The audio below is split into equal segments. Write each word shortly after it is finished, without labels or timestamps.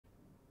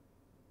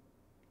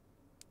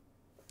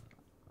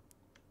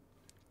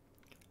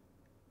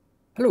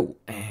Hello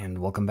and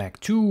welcome back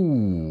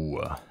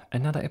to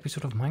another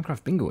episode of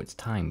Minecraft Bingo. It's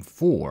time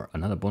for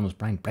another bonus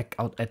blind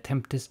blackout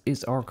attempt. This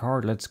is our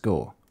card. Let's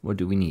go. What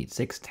do we need?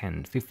 6,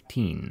 10,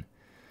 15.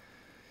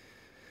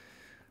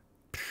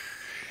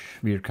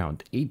 Weird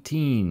count.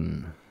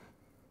 18.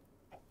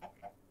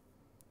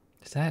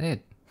 Is that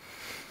it?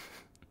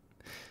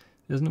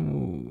 There's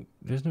no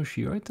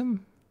shear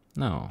item?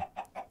 No.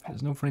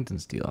 There's no flint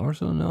and steel.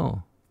 Also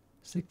no.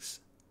 6,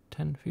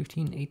 10,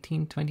 15,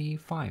 18,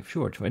 25.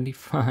 Sure,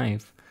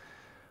 25.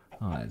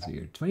 Oh, that's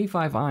weird.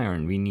 25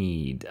 iron. We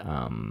need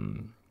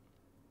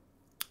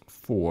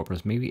 4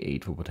 plus maybe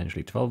 8 for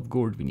potentially 12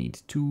 gold. We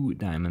need 2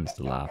 diamonds,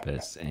 the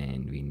lapis,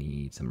 and we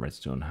need some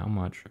redstone. How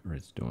much?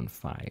 Redstone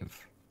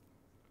 5.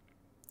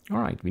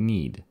 Alright, we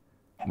need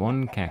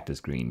 1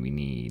 cactus green. We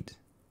need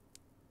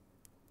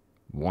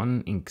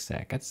 1 ink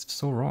sac. That's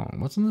so wrong.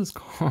 What's on this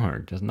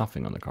card? There's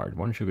nothing on the card.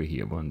 1 sugar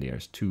here, 1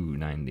 there's 2,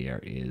 9 there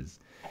is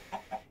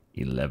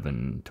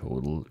 11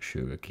 total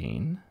sugar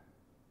cane.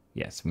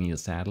 Yes, we need a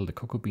saddle, the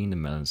cocoa bean, the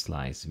melon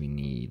slice. We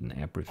need an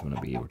apple if we want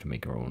to be able to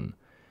make our own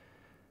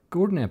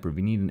golden apple.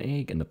 We need an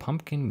egg and a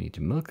pumpkin. We need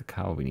to milk a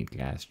cow. We need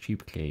glass,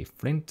 cheap clay,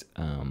 flint,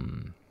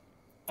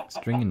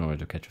 string in order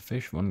to catch a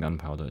fish, 1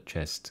 gunpowder,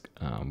 chest,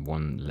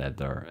 1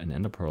 leather, an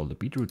ender pearl, the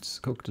beetroots,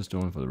 cook the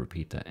stone for the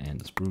repeater,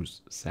 and the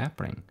spruce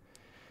sapling.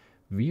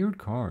 Weird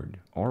card.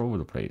 All over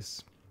the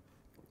place.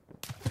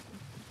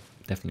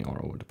 Definitely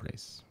all over the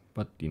place.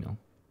 But, you know,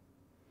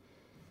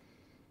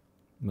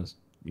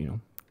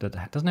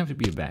 that doesn't have to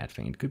be a bad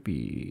thing. It could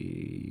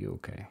be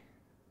okay.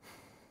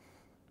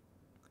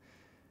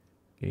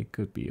 It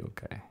could be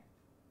okay.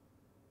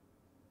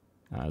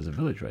 There's a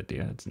village right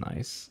there. It's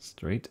nice.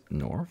 Straight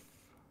north.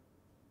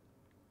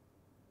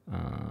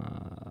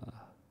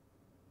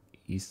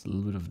 East, a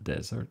little bit of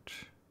desert.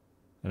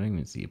 I don't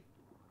even see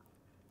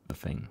a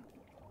thing.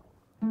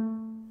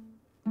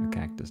 A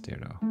cactus there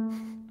though.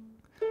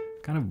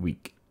 Kind of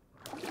weak.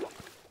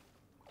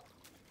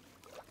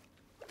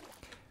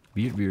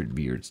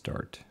 Weird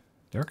start.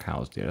 There are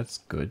cows there, that's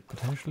good,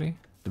 potentially.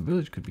 The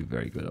village could be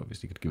very good,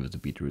 obviously. Could give us the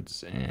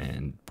beetroots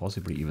and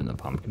possibly even a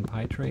pumpkin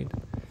pie trade.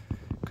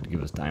 Could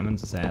give us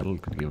diamonds, saddle,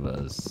 could give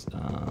us,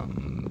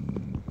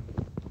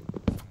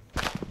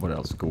 what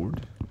else?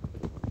 Gold?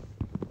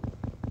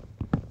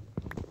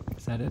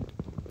 Is that it?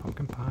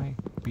 Pumpkin pie,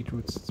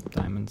 beetroots,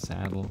 diamond,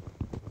 saddle,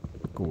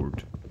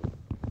 gold.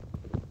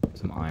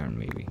 Some iron,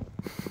 maybe.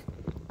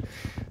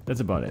 That's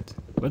about it.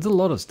 But it's a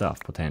lot of stuff,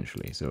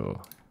 potentially,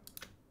 so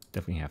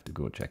definitely have to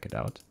go check it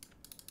out.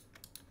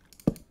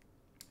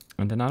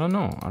 And then I don't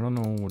know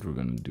what we're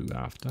gonna do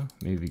after.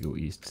 Maybe we go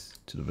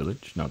east to the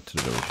village, not to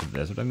the village, to the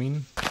desert, I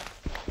mean.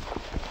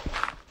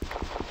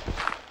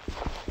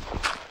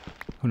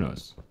 Who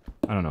knows?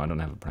 I don't know, I don't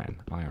have a plan.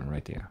 Iron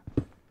right there.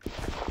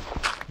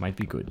 Might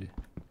be good.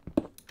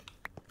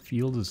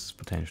 Field is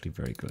potentially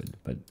very good,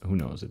 but who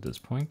knows at this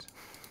point?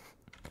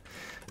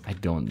 I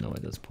don't know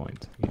at this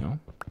point, you know?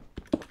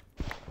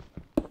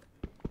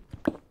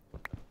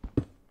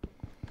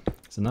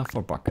 It's enough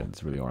for bucket,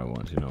 that's really all I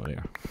want to know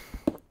there.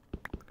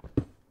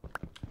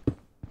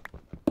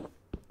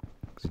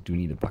 Because I do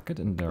need a bucket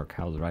and there are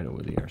cows right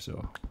over there,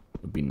 so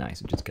it would be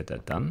nice to just get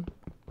that done.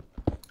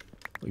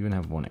 We'll even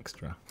have 1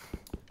 extra.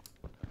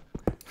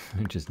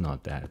 Which is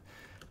not that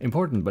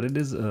important, but it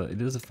is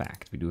a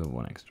fact. We do have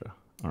 1 extra.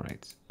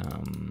 Alright. What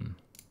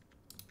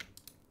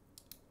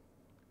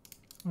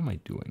am I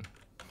doing?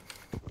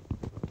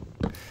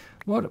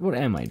 What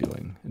am I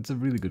doing? It's a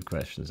really good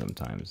question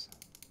sometimes.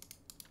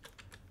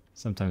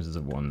 Sometimes it's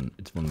one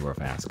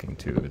worth asking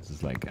too. It's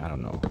just like, I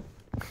don't know.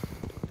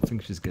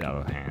 Things just get out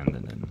of hand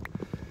and then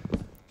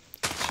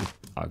it's just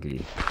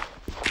ugly.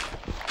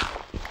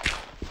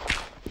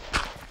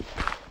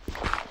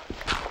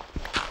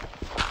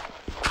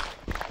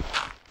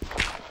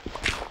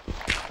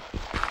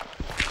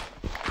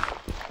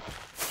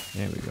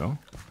 There we go.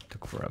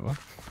 Took forever.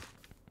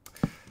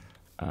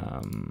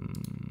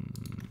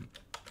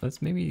 Let's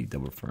maybe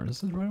double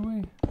furnaces right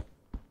away.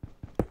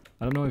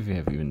 I don't know if we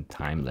have even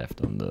time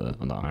left on the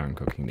iron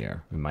cooking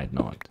there. We might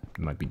not.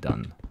 We might be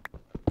done.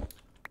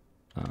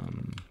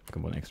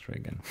 Got 1 extra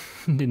again.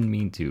 Didn't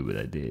mean to, but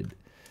I did.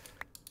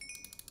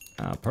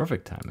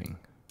 Perfect timing.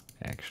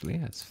 Actually,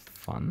 that's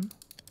fun.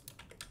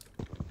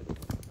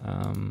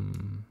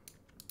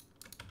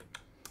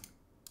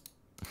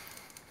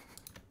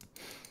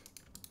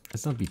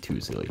 Let's not be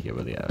too silly here,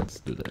 but yeah, let's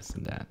do this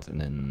and that,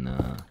 and then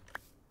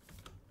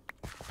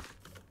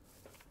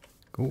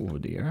go over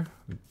there.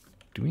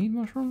 Do we need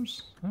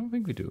mushrooms? I don't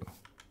think we do.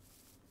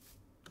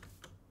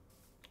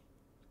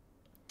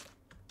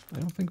 I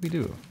don't think we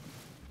do.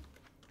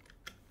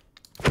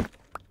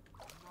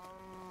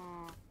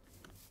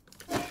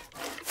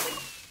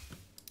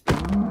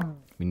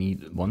 We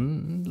need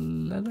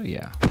 1 leather?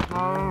 Yeah.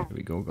 Here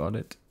we go, got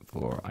it.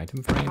 For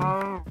item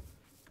frame.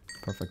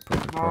 Perfect,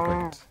 perfect,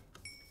 perfect.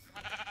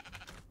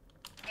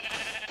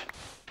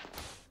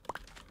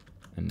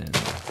 And then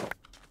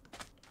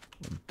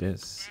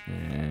this,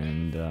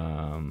 and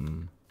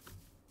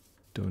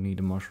don't need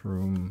a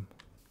mushroom.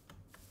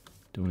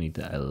 Don't need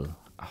the L.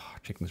 Oh,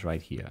 chicken's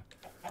right here.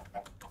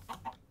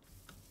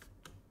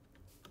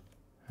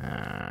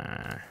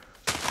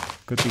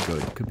 Could be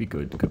good, could be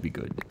good, could be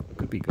good,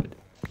 could be good.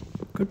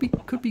 Could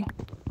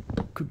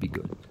be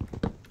good.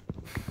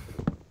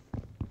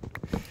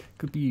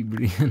 Could be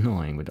really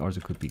annoying, but also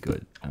could be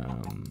good.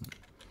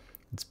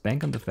 Let's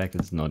bank on the fact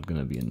that it's not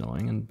gonna be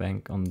annoying and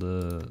bank on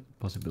the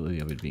possibility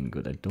of it being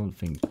good. I don't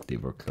think they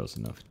were close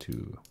enough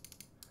to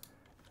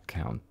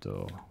count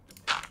though.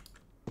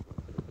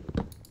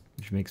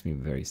 Which makes me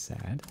very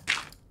sad.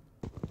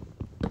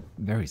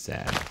 Very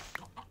sad.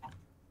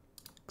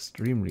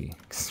 Extremely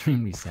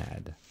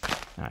sad.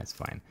 Ah, it's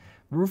fine.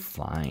 We're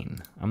fine.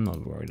 I'm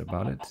not worried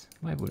about it.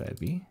 Why would I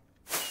be?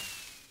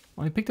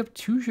 Oh, I picked up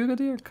 2 sugar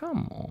there?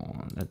 Come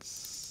on.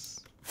 That's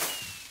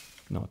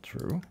not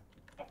true.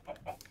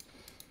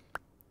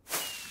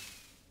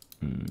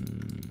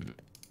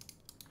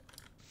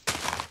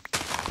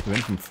 We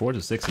went from 4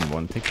 to 6 in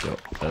one tick though.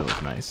 That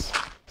was nice.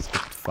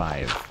 Skipped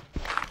 5.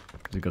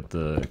 We got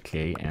the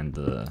K and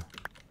the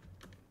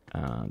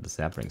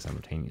sapling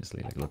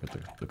simultaneously. Like look at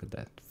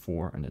that.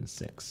 4 and then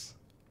 6.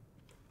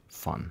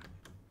 Fun.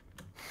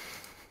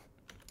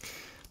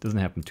 Doesn't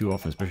happen too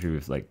often, especially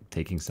with like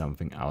taking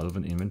something out of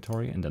an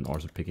inventory and then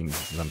also picking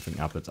something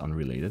up that's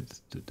unrelated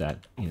to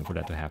that, you know, for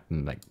that to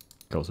happen like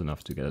close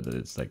enough together that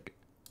it's like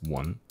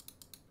one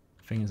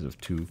thing instead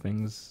of 2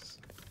 things.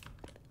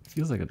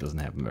 Feels like it doesn't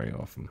happen very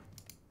often.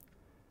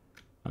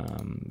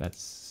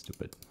 That's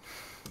stupid.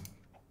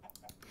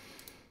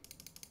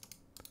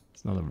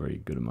 It's not a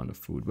very good amount of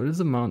food, but it's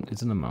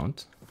an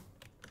amount.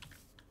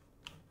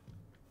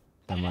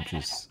 That much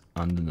is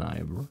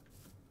undeniable.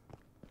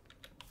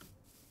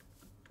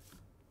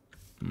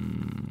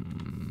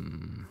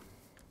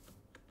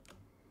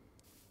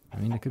 I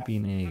mean, there could be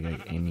an egg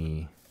like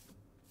any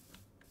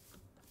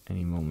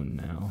moment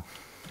now.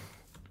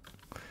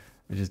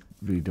 I just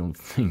really don't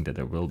think that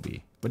there will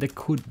be, but there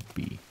could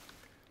be.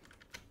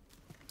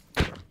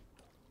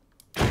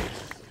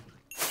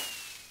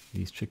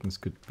 These chickens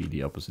could be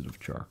the opposite of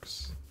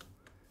sharks.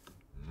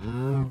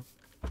 I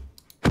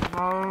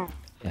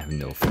have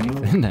no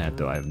faith in that,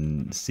 though. I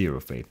have 0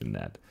 faith in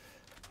that.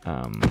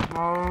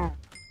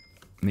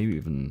 Maybe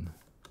even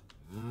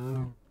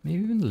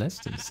less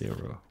than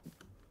 0.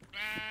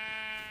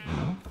 You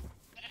know?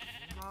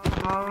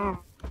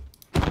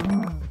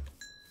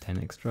 10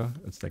 extra.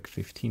 It's like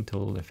 15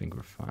 total. I think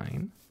we're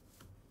fine.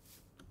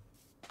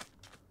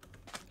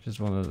 Just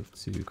wanted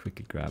to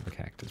quickly grab a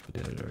cactus, but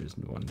there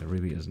isn't one. There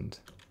really isn't.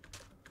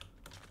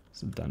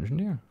 Is it a dungeon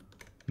here?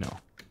 No.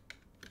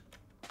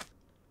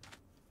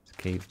 It's a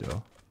cave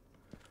though.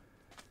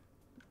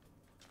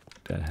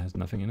 That has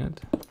nothing in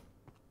it.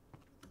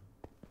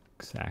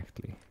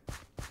 Exactly.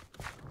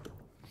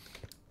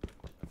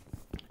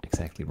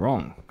 Exactly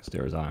wrong, because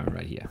there's iron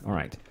right here.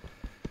 Alright.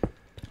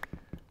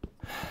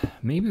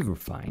 Maybe we're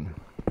fine.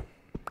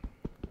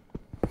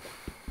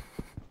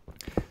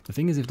 The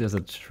thing is, if there's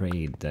a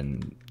trade,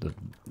 then the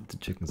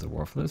chickens are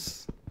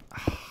worthless.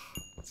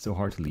 It's so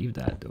hard to leave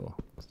that though,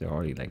 because they're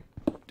already like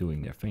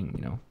doing their thing,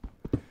 you know?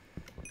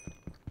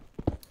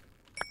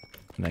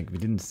 Like, we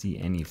didn't see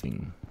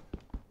anything.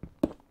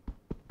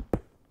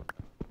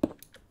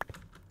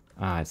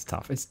 Ah, it's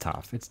tough, it's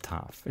tough, it's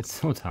tough. It's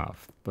so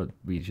tough, but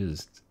we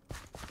just...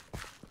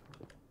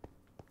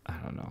 I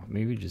don't know,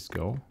 maybe just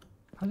go?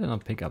 How did I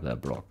not pick up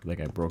that block? Like,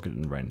 I broke it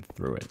and ran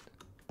through it.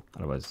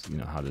 Otherwise, you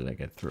know, how did I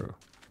get through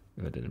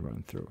if I didn't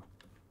run through?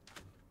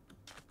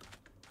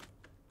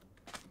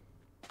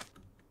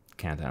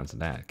 Can't answer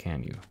that,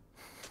 can you?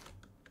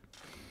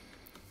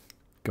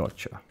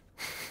 Gotcha.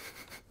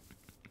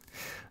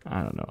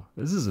 I don't know.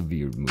 This is a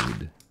weird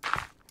mood.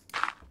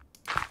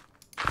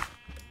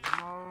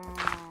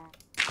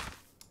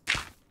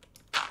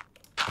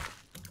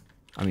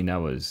 I mean,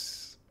 that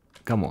was...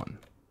 Come on.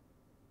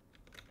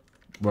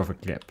 Worth a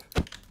clip.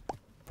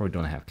 Probably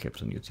don't have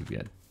clips on YouTube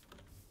yet.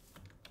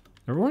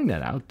 They're rolling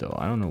that out though.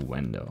 I don't know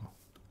when though.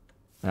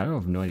 I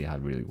have no idea how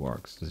it really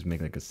works. Does it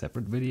make like a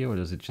separate video, or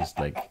does it just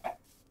like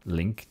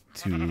link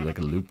to like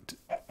a looped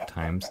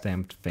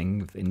timestamped thing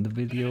within the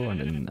video, and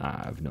then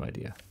I have no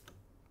idea.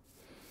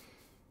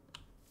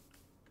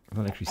 I've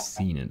not actually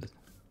seen it.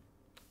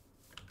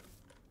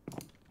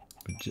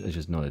 I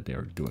just know that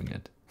they're doing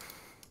it.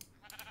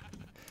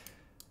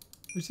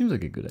 Which seems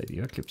like a good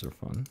idea. Clips are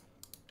fun.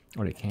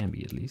 Or they can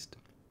be, at least.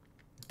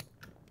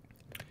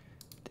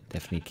 They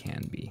definitely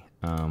can be.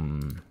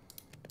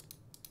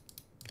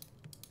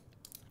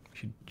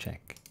 Should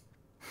check.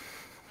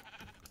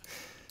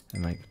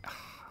 I'm like, I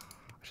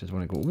just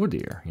want to go over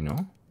there, you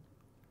know?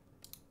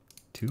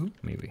 2?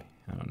 Maybe.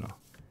 I don't know.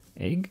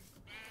 Egg?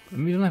 I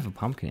mean, we don't have a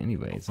pumpkin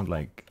anyway. It's not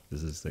like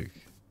this is like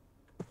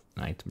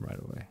an item right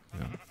away, you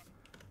know?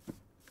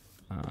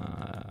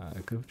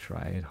 I could have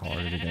tried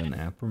harder to get an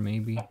apple,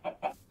 maybe.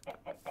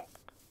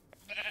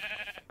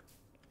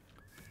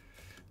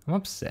 I'm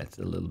upset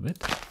a little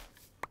bit.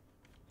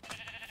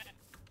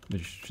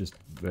 Which just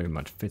very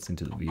much fits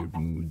into the weird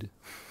mood.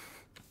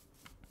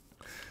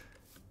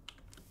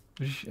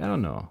 Which, I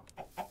don't know.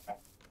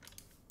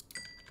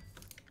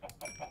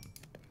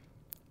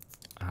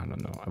 I I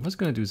don't know. I was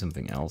gonna do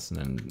something else,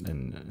 and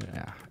then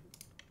yeah,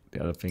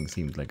 the other thing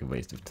seemed like a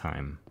waste of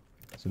time,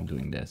 so I'm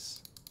doing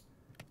this.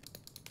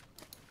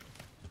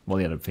 Well,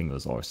 the other thing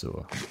was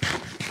also,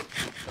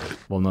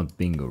 well, not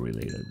bingo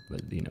related,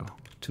 but you know,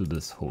 to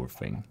this whole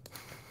thing.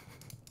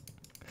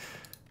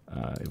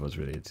 It was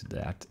related to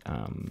that.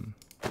 I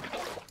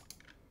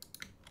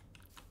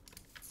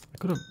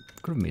could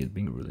have made it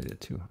bingo related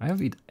too. I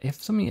have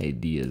so many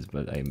ideas,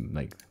 but I'm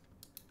like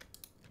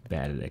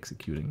bad at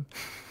executing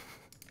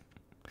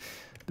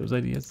those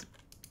ideas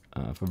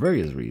for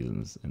various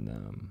reasons,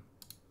 and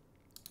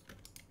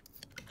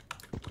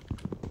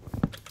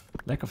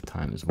lack of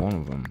time is one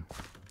of them.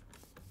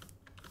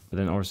 But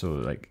then also,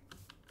 like,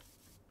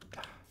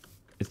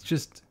 it's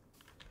just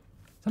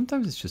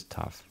sometimes it's just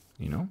tough,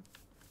 you know.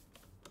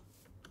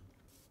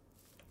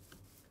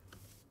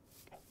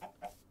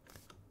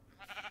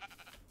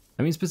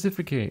 I mean,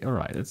 specifically, all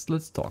right,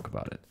 let's talk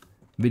about it.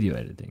 Video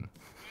editing.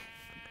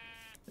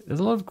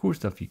 There's a lot of cool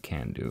stuff you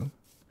can do.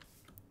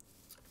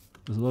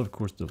 There's a lot of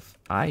cool stuff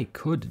I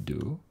could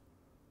do,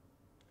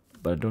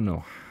 but I don't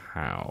know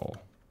how.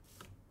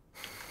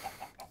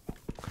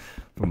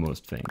 For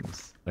most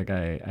things, like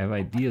I have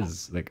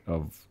ideas like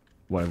of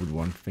what I would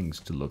want things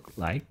to look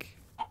like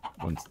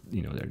once,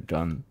 you know, they're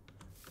done,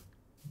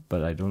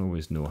 but I don't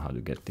always know how to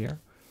get there.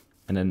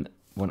 And then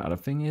one other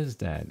thing is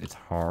that it's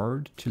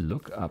hard to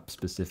look up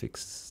specific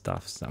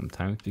stuff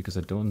sometimes because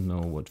I don't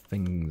know what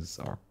things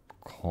are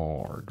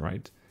called,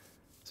 right?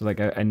 So like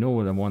I know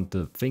what I want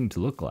the thing to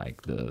look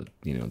like, the,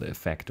 you know, the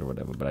effect or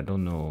whatever, but I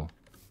don't know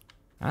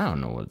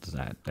what's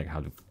that, like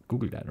how to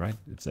Google that, right?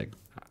 It's like,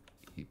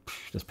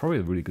 there's probably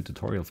a really good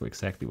tutorial for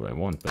exactly what I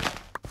want, but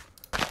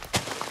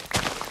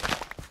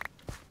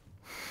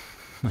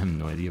I have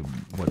no idea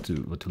what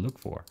to look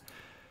for.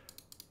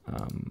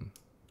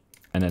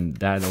 And then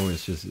that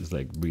always just is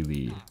like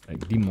really like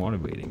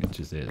demotivating. It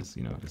just is,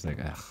 you know. It's like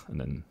ugh, and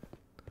then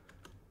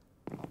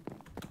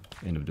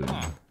end up doing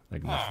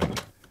like nothing.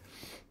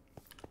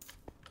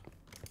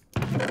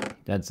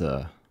 That's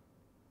a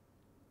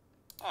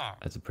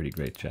pretty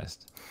great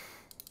chest.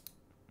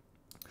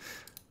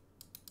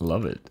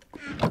 Love it.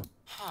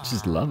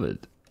 Just love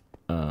it.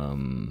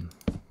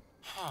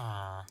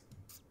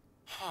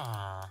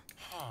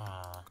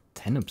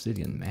 10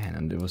 obsidian, man,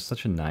 and it was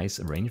such a nice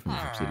arrangement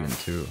of obsidian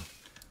too.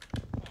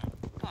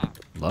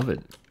 Love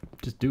it.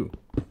 Just do.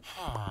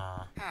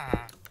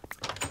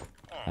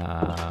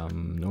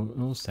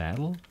 No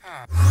saddle.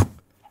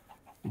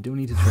 You don't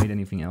need to trade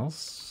anything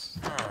else.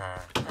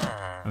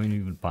 I mean,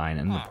 you would buy an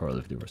ender pearl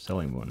if they were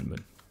selling one, but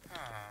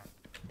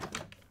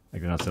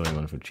like they're not selling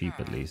one for cheap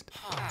at least.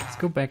 Let's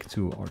go back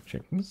to our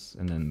chickens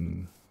and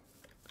then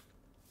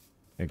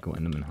go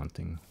enderman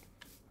hunting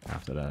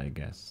after that, I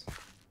guess.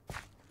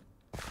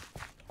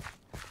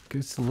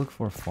 Good to look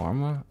for a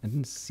farmer. I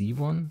didn't see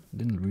one.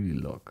 Didn't really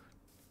look.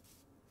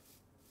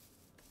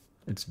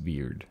 It's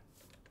weird.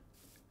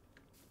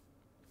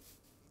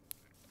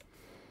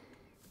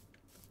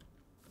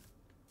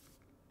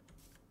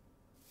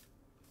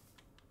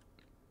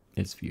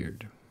 It's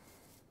weird.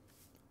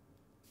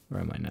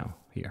 Where am I now?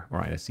 Here.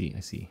 Alright, I see.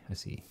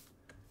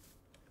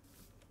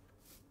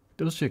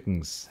 Those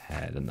chickens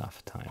had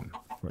enough time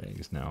for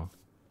eggs now.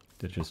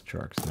 They're just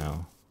sharks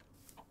now.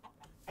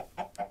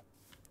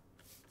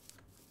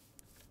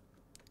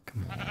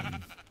 Come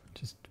on.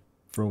 Just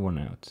throw one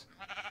out.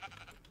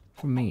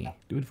 For me.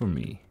 Do it for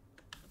me.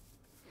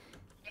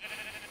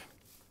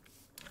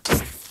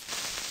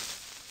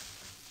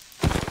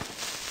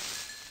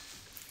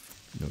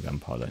 No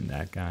gunpowder in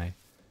that guy.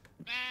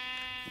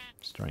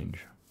 Strange.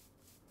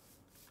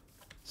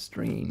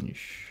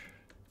 Strange.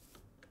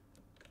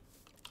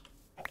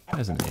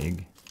 There's an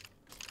egg.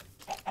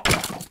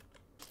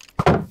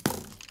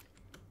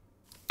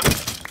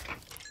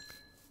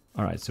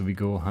 Alright, so we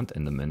go hunt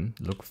enderman,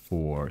 look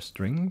for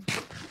string.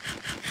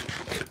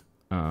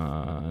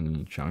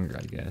 And jungle,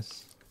 I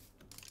guess.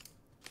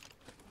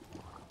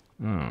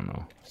 I don't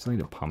know. Still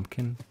need a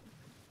pumpkin.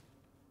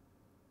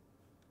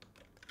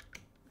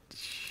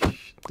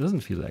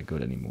 Doesn't feel that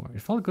good anymore.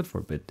 It felt good for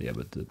a bit there,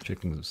 but the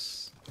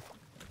chickens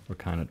were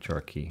kind of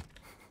jerky.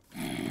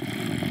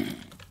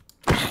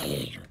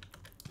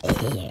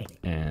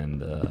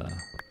 And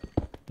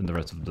then the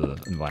rest of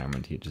the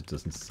environment here just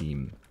doesn't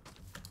seem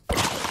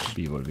to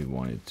be what we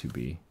want it to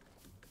be.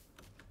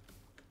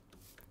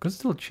 Could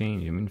still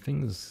change. I mean,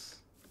 things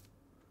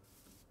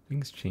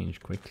change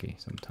quickly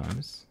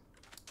sometimes.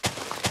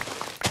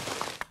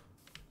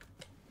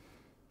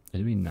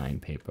 It'll be 9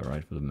 paper,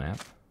 right, for the map?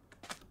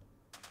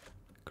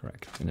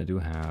 Correct. And I do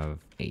have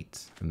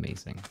 8.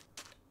 Amazing.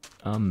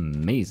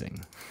 Amazing.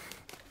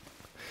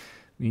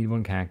 We need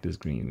 1 cactus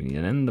green. We need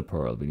an ender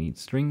pearl. We need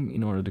string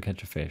in order to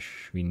catch a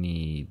fish. We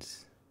need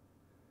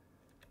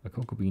a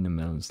cocoa bean, a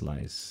melon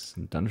slice,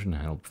 some dungeon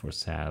help for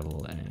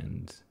saddle,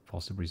 and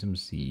possibly some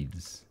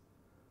seeds.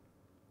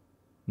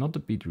 Not the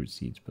beetroot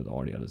seeds, but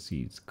all the other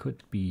seeds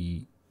could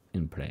be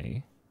in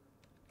play.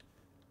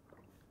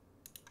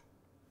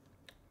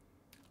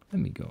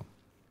 Let me go.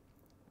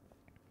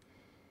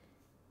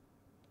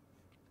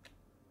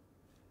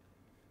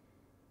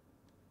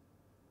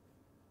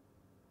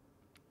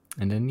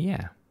 And then,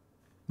 yeah.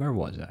 Where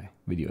was I?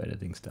 Video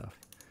editing stuff.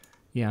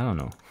 Yeah, I don't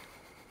know.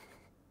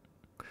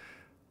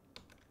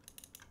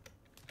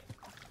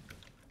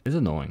 It's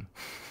annoying.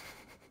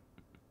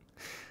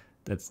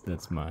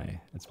 That's my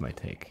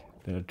take.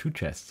 There are 2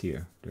 chests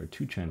here. There are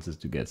 2 chances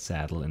to get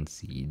saddle and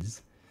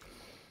seeds.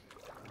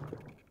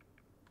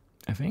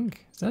 I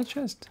think. Is that a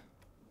chest?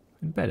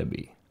 It better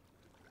be.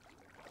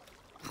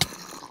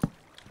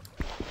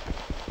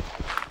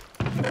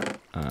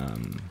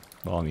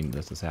 Well, I mean,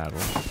 there's a saddle.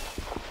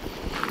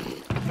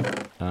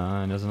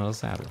 And there's another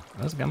saddle.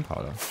 That's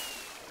gunpowder.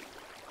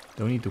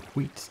 Don't need the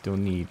wheat.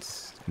 Don't need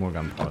more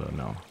gunpowder,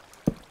 no.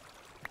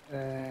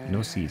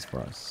 No seeds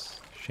for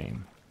us.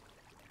 Shame.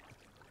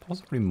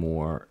 Possibly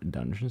more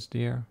dungeons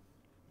there.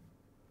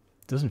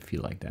 Doesn't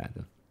feel like that.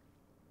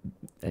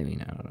 I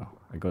mean, I don't know.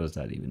 Like, what does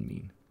that even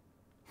mean?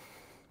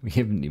 We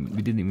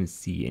didn't even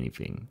see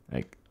anything.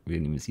 Like, we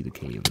didn't even see the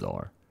cave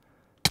door.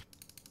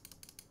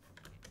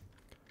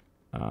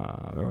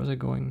 Where was I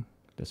going?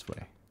 This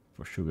way.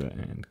 For sugar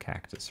and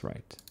cactus,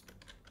 right?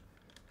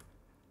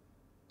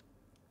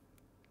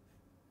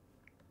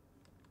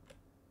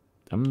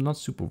 I'm not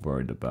super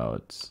worried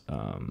about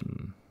a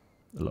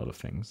lot of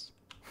things.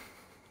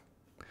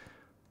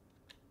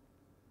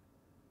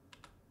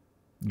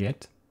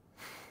 Yet.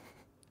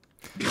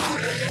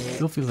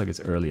 Still feels like it's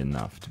early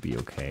enough to be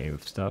okay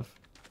with stuff.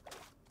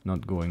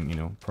 Not going, you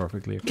know,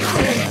 perfectly according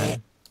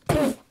to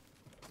plan.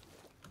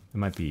 It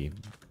might be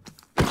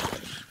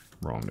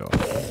wrong though.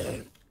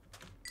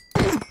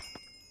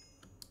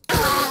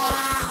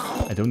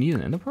 I don't need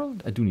an ender pearl?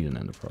 I do need an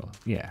ender pearl.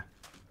 Yeah.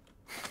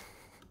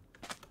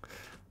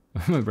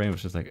 My brain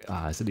was just like,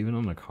 is it even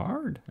on the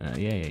card?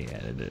 Yeah,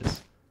 it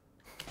is.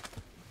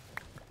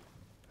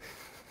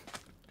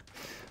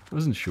 I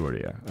wasn't sure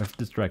there. I've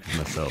distracted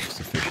myself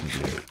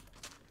sufficiently.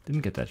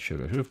 Didn't get that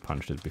sugar. I should have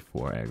punched it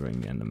before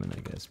aggroing the enderman,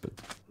 I guess, but...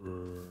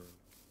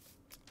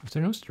 Was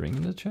there no string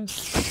in the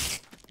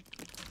chest?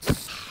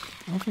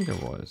 I don't think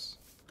there was.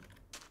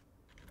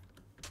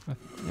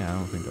 Yeah, I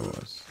don't think there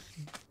was.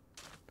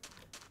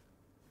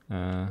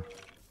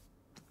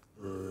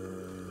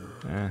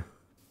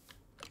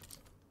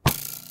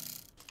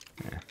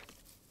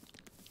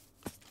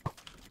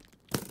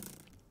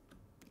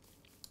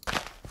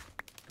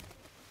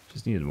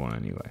 Just needed one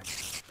anyway.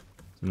 So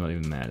I'm not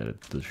even mad at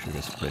the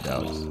sugar spread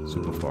out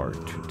super far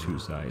to 2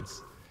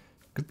 sides.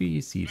 Could be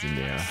seeds in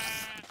there.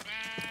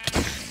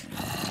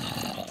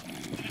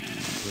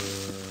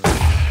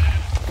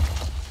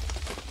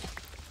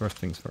 First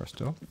things first,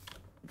 though.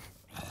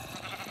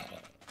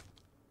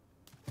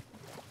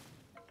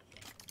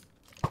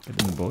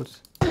 Get in the boat.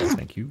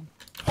 Thank you.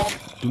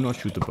 Do not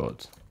shoot the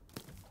boat.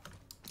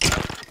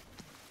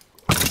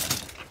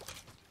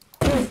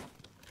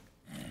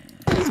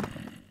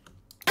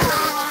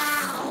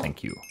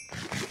 Thank you.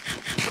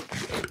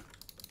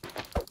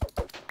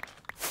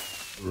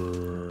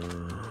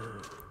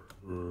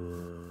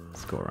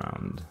 Let's go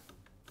around.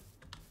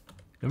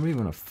 Don't really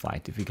want to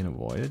fight if we can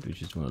avoid it. We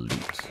just want to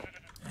loot.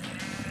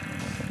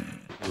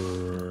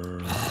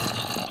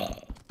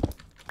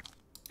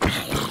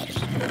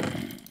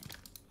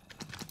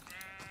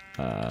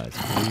 It's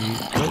pretty good,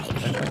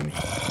 I think.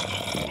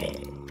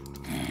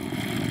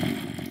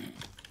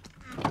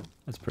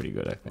 That's pretty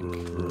good, I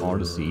think. All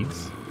the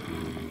seeds.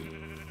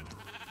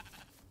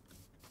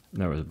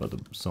 Nervous about the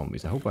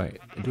zombies. I hope I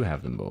do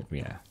have them both.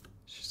 Yeah,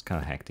 it's just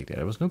kind of hectic there.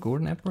 There was no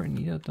golden apple in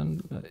either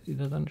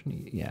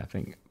dungeon. Yeah, I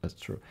think that's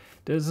true.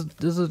 There's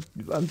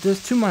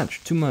too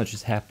much. Too much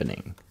is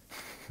happening.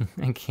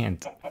 I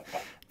can't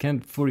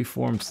fully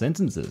form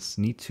sentences.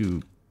 Need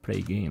to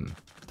play game.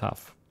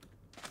 Tough.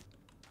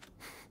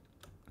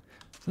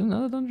 Is there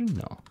another dungeon?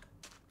 No.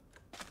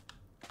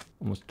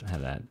 Almost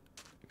had that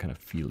kind of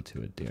feel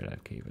to it there,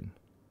 that cave-in.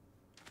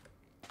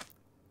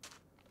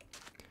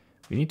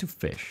 We need to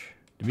fish.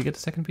 Did we get the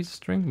second piece of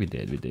string? We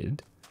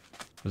did.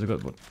 Was it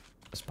got what?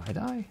 A spider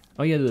eye?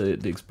 Oh yeah,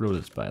 the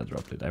exploded spider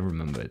dropped it. I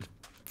remember it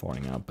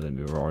falling out, but then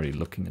we were already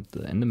looking at the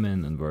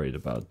enderman and worried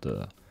about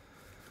the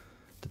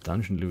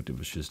dungeon loot. It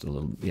was just a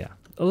little, yeah,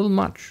 a little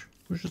much.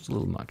 It was just a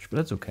little much, but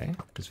that's okay,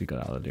 because we got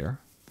out of there.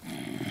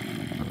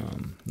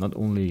 Not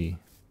only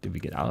did we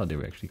get out of there,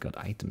 we actually got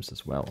items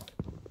as well.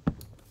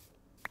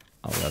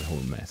 Out of that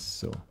whole mess,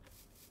 so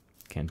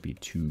can't be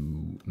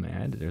too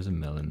mad. There's a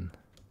melon.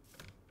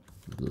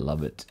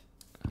 Love it.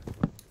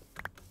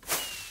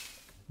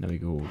 Now we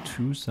go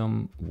to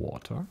some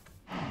water.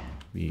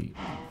 We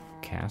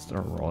cast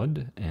our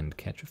rod and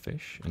catch a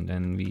fish, and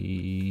then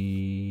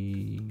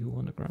we go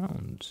on the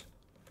ground.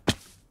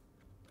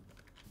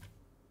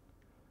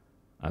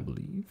 I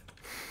believe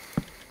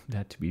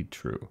that to be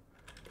true.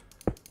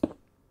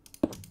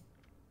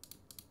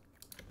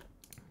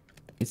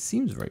 It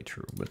seems very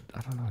true, but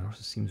I don't know, it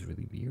also seems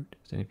really weird.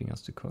 Is there anything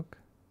else to cook?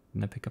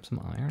 Didn't I pick up some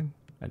iron?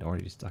 I'd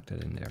already stuck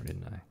that in there,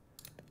 didn't I?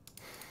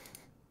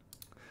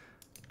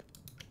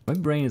 My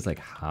brain is like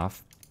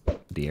half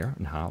there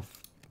and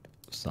half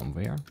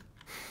somewhere.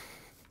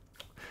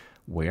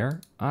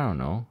 Where? I don't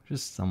know.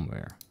 Just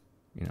somewhere,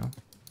 you know?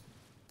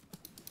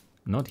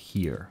 Not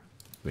here,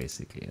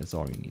 basically. That's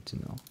all you need to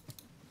know.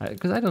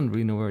 Because I don't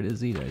really know where it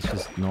is either. It's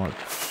just not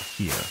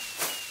here.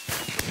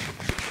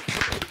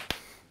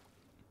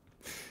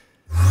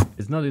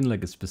 It's not in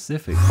like a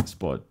specific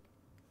spot.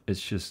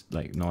 It's just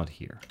like not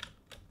here.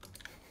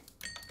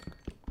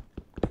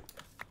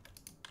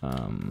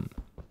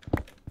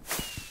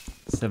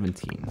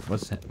 17.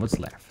 What's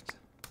left?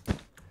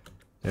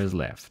 There's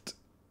left.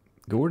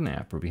 Golden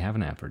apple. We have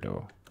an apple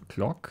though.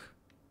 Clock.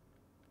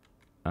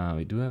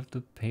 We do have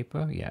the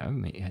paper. Yeah,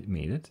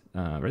 made it.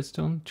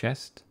 Redstone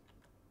chest.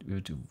 We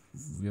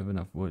have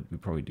enough wood. We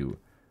probably do.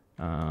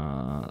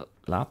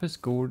 Lapis,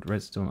 gold,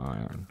 redstone,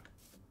 iron.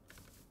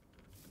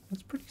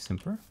 That's pretty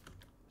simple.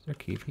 Is there a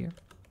cave here?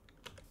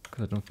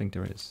 Because I don't think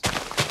there is.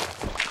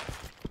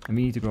 And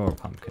we need to grow our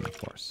pumpkin, of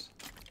course.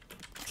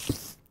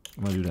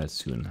 I'm gonna do that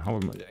soon. How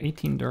much?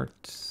 18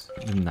 dirt,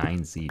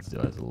 9 seeds.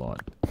 Though, that's a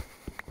lot.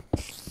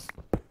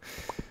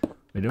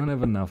 We don't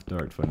have enough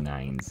dirt for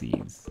 9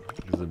 seeds.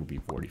 Because it would be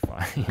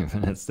 45.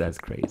 And that's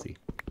crazy.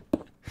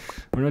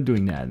 We're not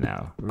doing that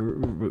now.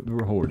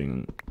 We're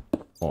holding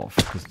off.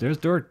 Because there's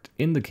dirt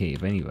in the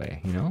cave anyway,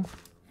 you know?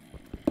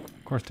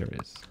 Of course there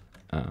is.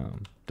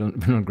 We're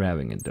not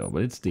grabbing it though,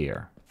 but it's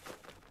there.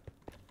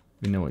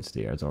 We know it's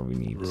there. That's all we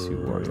need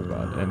to worry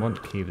about. I want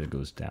a cave that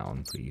goes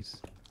down,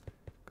 please.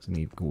 Because I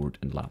need gold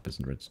and lapis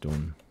and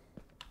redstone.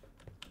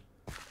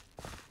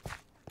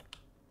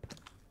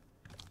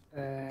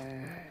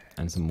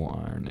 And some more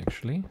iron,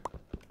 actually.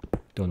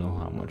 Don't know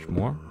how much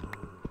more.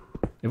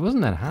 It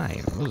wasn't that high,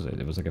 was it?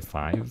 It was like a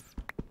 5,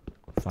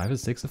 5, a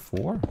 6, a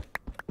 4.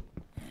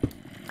 It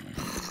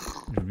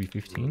would be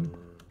 15.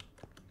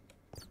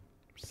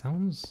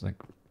 Sounds like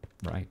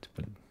right,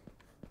 but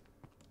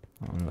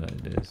I don't know what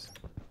it is.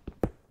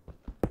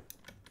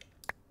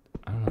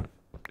 I don't know.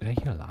 Did I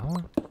hear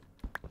lava?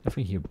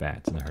 Definitely hear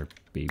bats, and I heard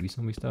baby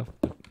zombie stuff,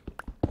 but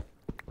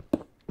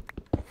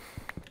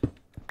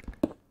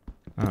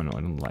I don't know.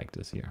 I don't like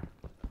this here.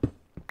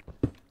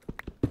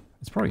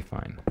 It's probably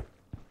fine.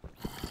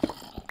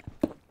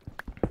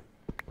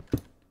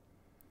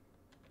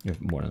 You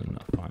have more than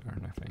enough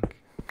iron, I think.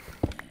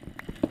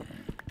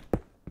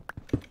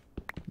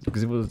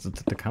 Because it was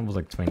the count was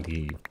like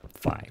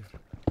 25,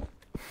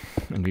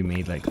 and we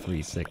made like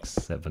 3, 6,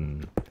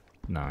 7,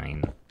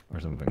 9 or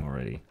something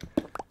already.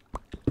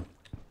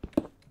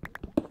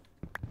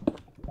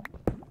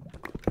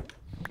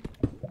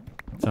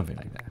 Something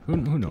like that. Who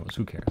knows?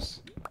 Who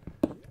cares?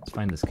 Let's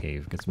find this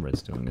cave, get some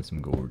redstone, get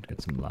some gold,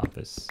 get some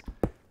lapis.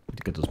 Need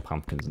to get those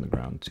pumpkins in the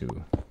ground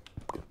too.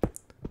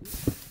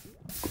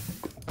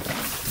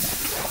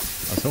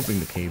 I was hoping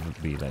the cave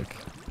would be like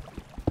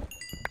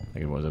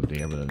it was up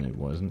there, but then it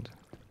wasn't.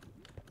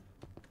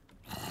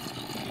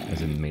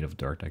 As in made of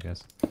dirt, I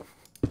guess.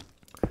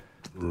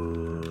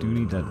 Do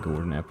need that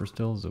golden apple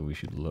still, so we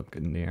should look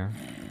in there.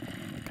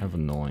 Kind of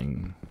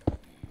annoying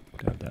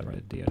to have that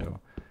right there, though.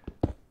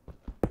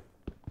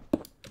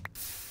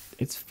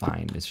 It's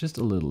fine. It's just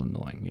a little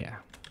annoying, yeah.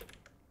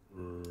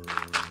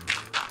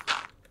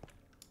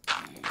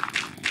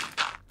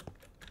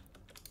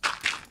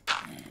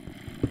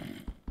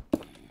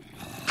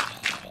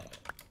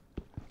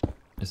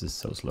 This is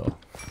so slow.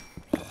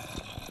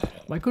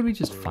 Why couldn't we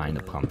just find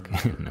a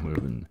pumpkin? That would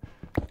have been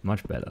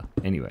much better.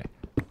 Anyway,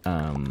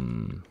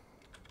 would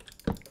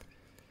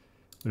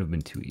have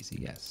been too easy.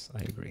 Yes, I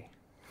agree.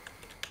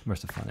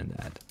 Where's the fun in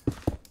that?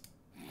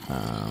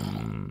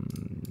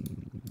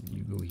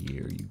 You go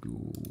here. You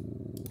go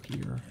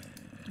here.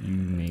 You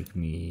make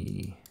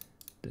me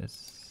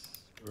this,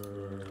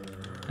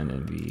 and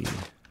then we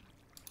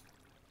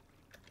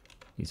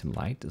need some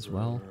light as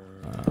well.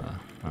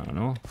 I don't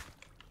know.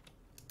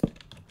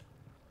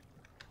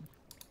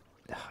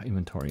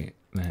 Inventory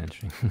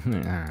managing.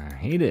 I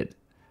hate it.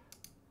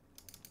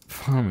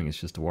 Farming is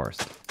just the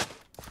worst.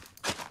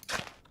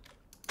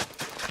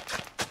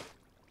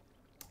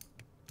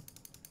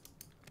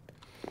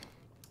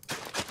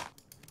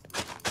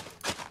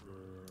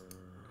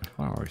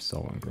 I already saw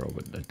one grow,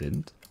 but I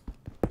didn't.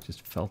 It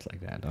just felt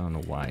like that. I don't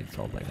know why it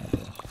felt like that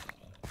though.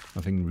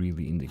 Nothing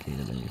really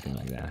indicated anything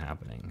like that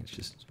happening. It's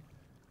just,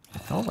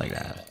 it felt like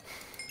that.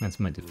 That's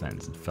my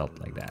defense. It felt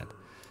like that.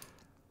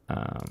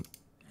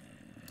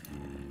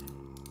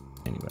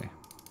 Anyway.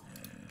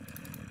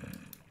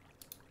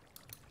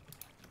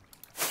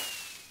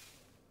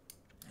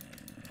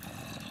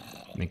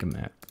 Make a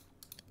map.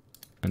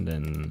 And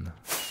then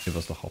it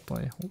was the hopper,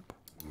 I hope.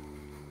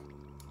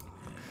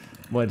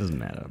 Well, it doesn't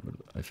matter, but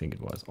I think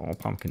it was. Oh,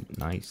 pumpkin,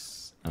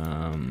 nice.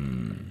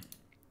 Hopper,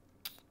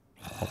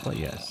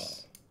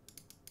 yes.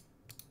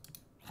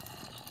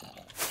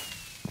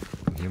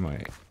 Here, my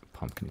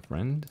pumpkin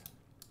friend.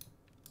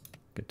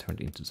 Get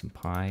turned into some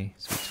pie.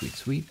 Sweet, sweet,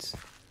 sweet.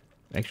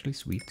 Actually,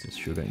 sweet. There's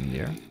sugar in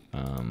there.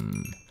 I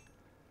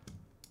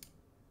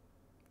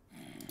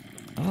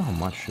don't know how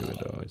much sugar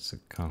though. It's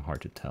kind of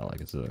hard to tell.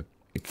 Like it's a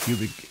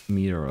cubic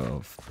meter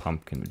of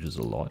pumpkin, which is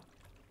a lot,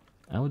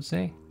 I would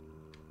say.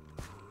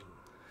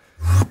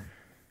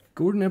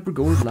 Golden apple,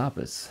 gold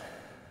lapis.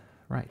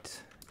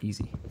 Right,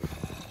 easy.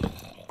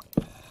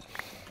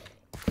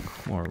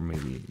 Or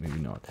maybe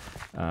not.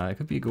 It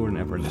could be a golden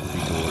apple and it could be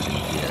gold in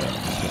here.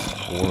 It's just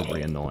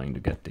horribly annoying to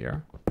get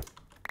there.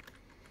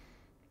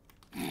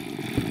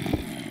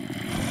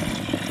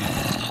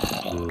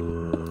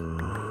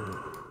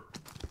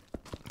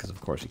 Because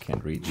of course you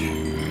can't reach.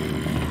 Is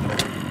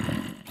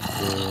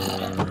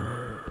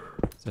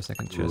there a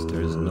second chest?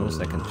 There is no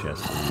second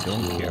chest. So you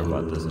don't care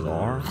about this at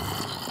all.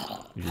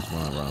 You just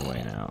want to run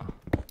away now.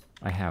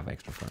 I have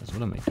extra furnace.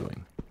 What am I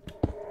doing?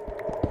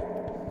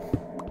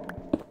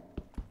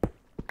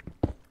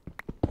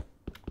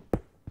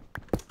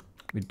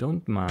 We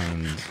don't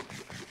mind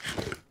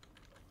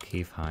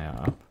cave higher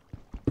up.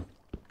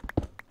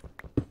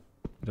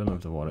 I don't know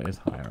if the water is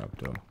higher up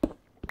though.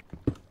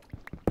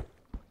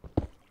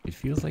 It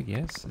feels like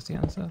yes is the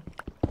answer.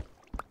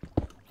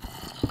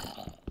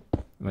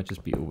 It might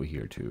just be over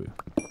here too.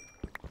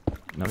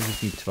 Now we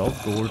just need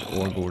 12 gold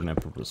or golden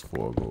apple plus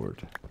 4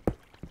 gold.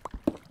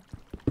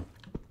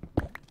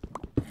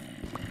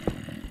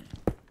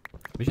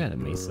 Wish I had a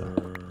mesa.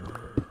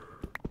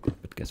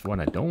 But guess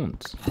what? I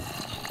don't.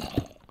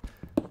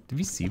 Did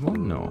we see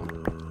one? No.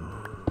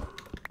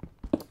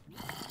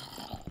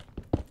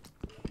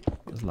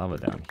 There's lava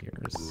down here.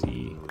 Let's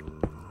see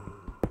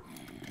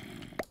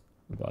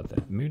about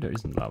that. Maybe there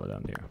isn't lava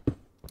down there.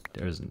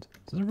 There isn't.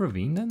 Is it a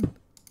ravine then?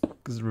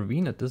 Because a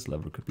ravine at this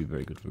level could be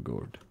very good for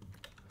gold.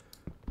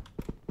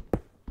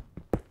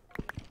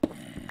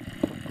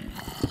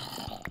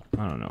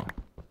 I don't know.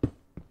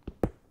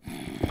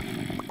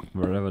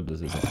 Wherever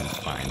this is, I can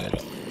find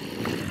it.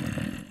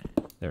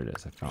 There it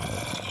is, I found it.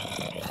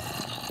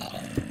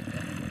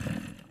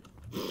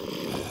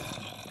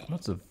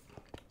 Lots of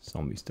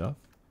zombie stuff.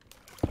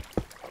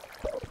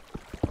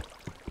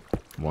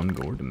 1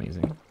 gold,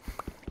 amazing.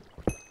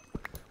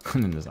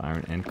 And then there's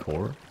iron and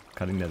core,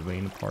 cutting that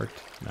vein apart,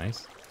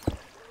 nice.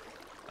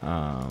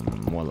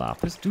 More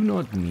lapis, do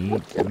not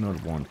need, do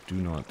not want, do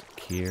not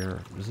care.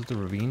 Is it the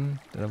ravine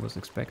that I was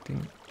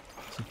expecting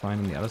to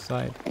find on the other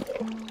side?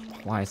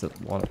 Why is that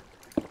water?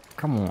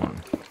 Come on.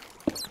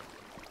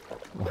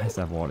 Why is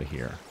that water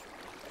here?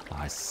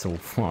 Oh, it's so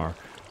far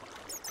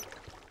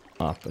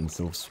up and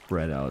so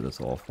spread out,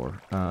 that's awful.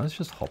 Let's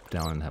just hop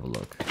down and have a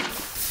look.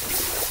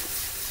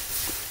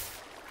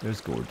 There's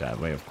gold that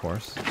way, of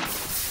course.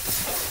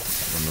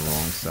 On the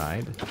wrong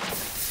side.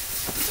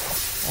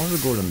 Also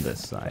gold on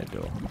this side,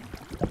 though.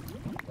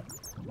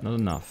 Not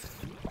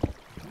enough.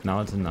 Now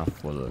it's enough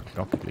for the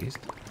clock, at least.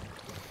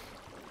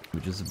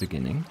 Which is the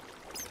beginning.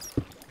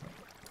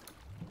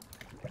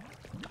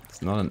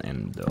 It's not an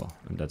end, though.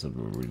 And that's what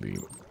we're really,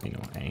 you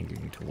know,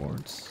 angling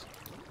towards.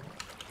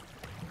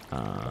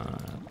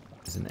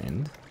 Is an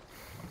end.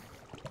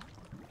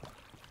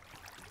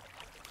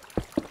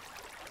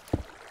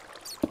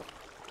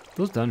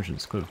 Those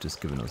dungeons could have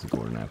just given us a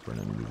golden apple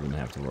and we wouldn't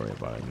have to worry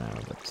about it now,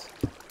 but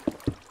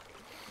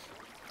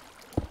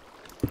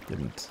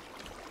didn't.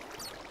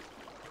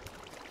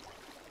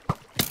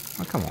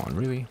 Oh, come on,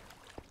 really?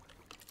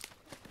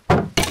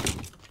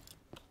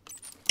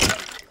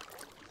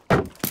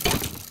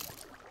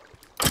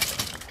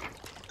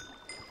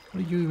 What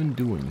are you even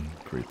doing,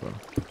 creeper?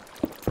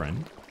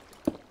 Friend?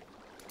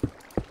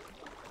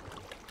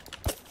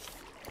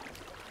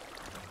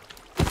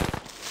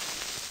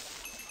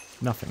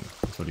 Nothing.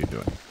 That's what you're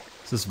doing.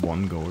 Is this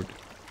 1 gold?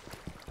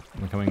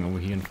 Am I coming over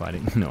here and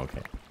fighting? No,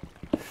 okay.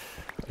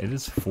 It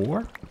is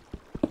 4?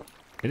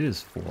 It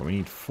is 4. We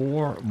need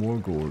 4 more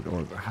gold.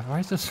 Or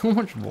why is there so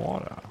much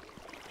water?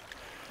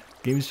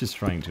 Game is just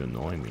trying to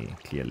annoy me,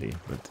 clearly,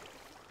 but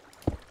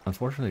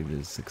unfortunately it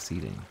is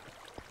succeeding.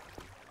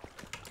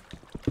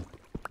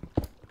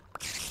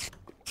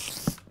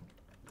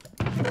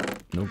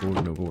 No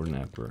gold, no golden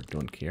apple.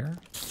 Don't care.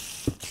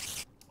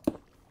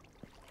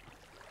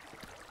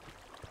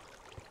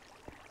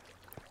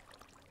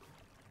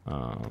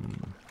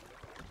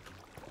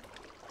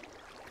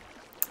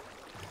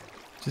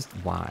 Just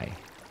why?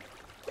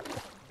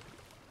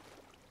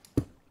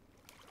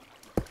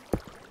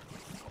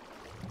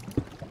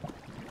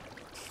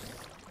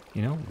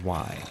 You know,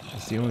 why?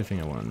 That's the only thing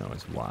I want to know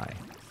is why.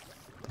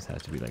 This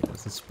has to be like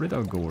this. Let's split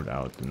our gold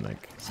out in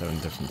like 7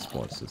 different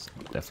spots. It's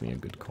definitely a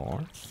good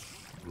core.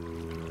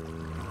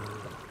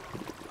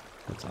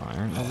 That's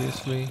iron,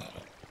 obviously.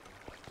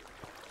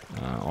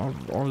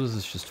 Or this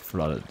is just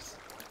flooded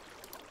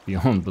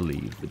beyond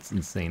belief. It's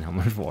insane how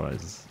much water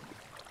is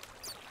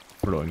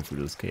flowing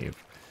through this cave.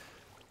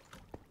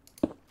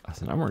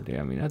 That's an armor there.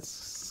 I mean,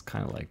 that's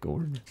kind of like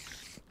gold.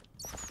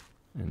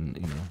 And,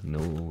 you know,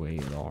 no way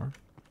at all.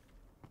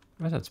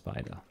 Where's that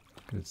spider?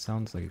 Because it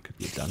sounds like it could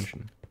be a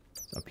dungeon.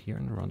 It's up here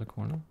and around the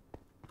corner.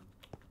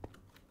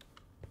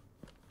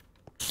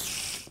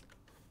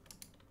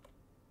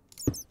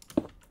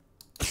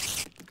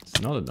 It's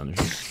not a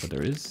dungeon, but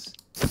there is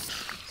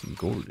some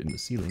gold in the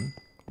ceiling.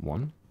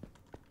 1,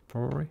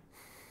 probably.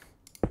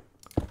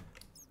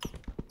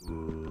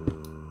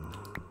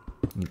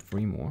 And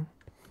 3 more.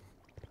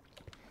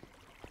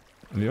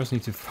 And we also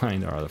need to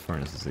find our other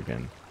furnaces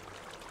again.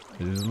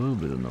 It is a little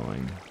bit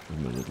annoying,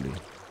 admittedly.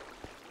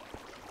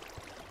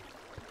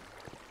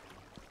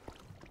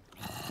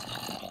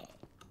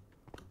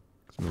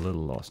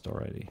 little lost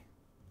already.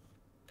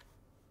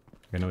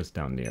 I know it's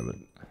down there, but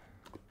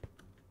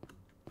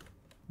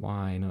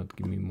why not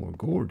give me more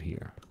gold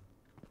here?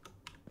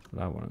 That's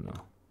what I want to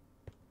know.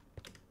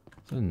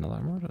 Is that another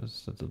emerald?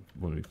 That's the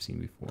one we've seen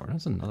before.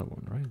 That's another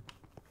one, right?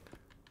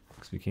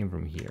 Because we came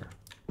from here.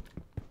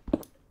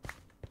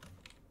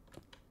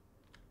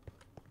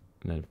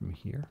 And then from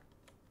here.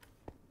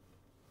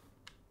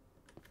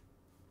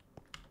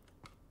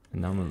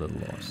 And now I'm a little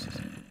lost.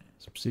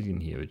 There's obsidian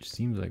here, which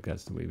seems like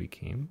that's the way we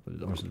came, but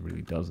it also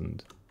really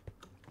doesn't.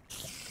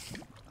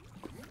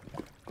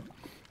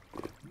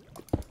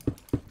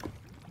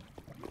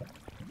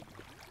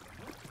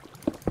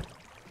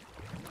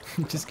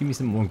 Just give me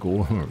some more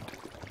gold.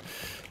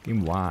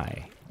 Game,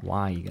 why?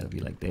 Why you gotta be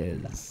like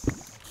this?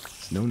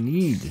 There's no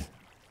need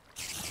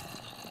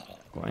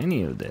for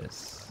any of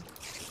this.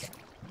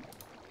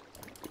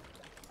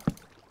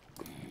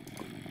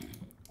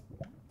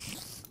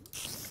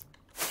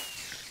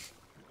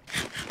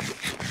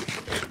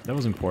 That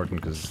was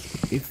important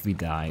because if we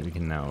die, we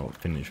can now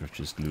finish with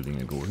just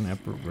looting a golden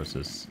apple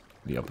versus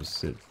the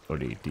opposite, or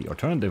the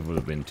alternative would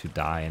have been to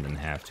die and then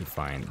have to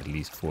find at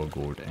least 4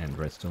 gold and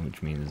redstone,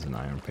 which means an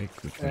iron pick,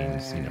 which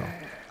means, you know,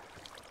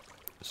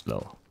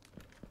 slow.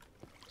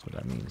 That's what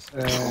that means.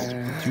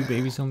 2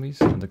 baby zombies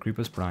and the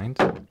creeper's blind.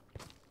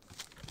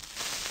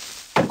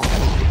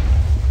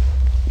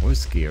 Always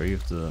scary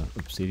with the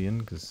obsidian,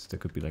 because there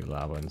could be like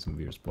lava in some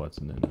weird spots,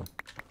 and then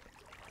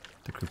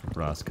the creeper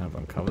blast kind of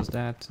uncovers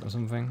that or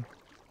something.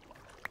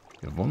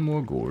 We have 1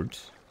 more gourd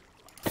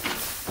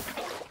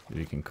that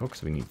we can cook,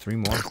 so we need 3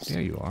 more.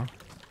 There you are.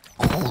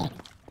 I was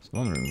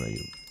wondering where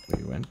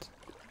you went.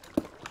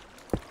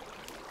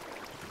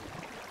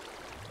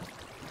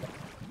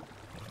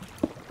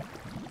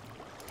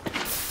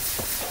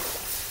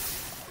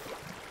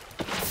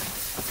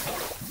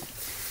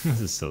 This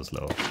is so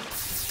slow.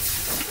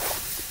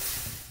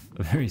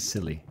 Very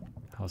silly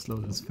how slow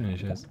this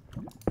finish is.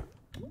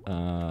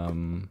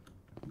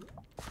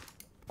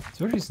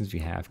 Especially since we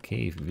have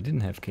cave. If we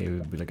didn't have cave,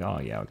 we'd be like, oh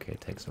yeah, okay,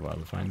 it takes a while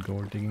to find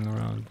gold digging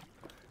around.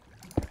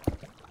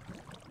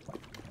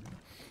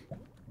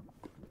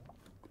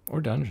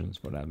 Or dungeons,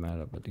 for that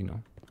matter, but you know.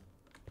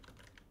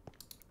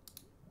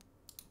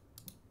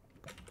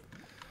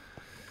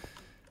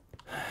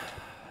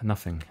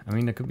 Nothing. I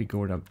mean, there could be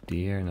gold up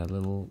there in that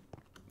little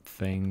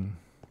thing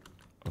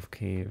of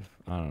cave.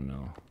 I don't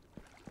know.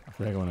 I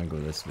feel like I want to go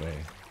this way.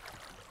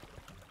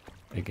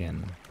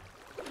 Again.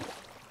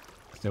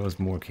 There was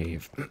more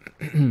cave.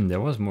 There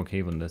was more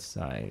cave on this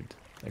side.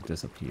 Like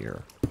this up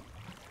here.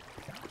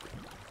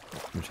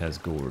 Which has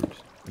gold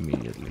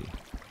immediately.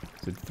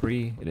 Is it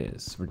 3? It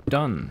is. We're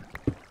done.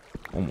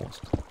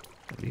 Almost.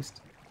 At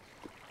least.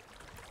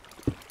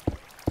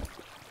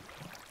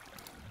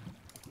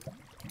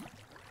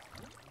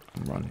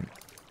 I'm running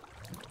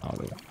out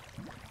of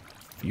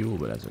fuel,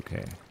 but that's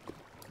okay.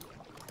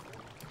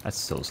 That's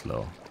so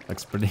slow. Like,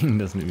 spreading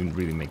doesn't even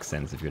really make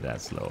sense if you're that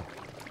slow.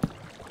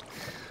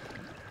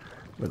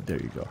 But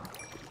there you go.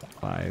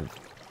 5,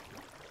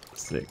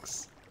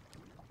 6,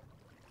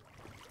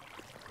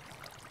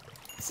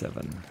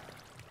 7,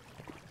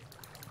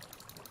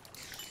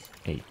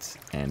 8.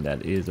 And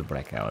that is a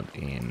blackout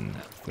in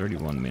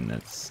 31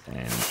 minutes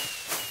and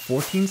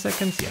 14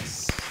 seconds.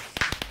 Yes.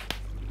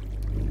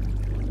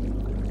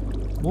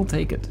 We'll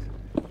take it.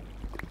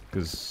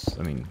 Because,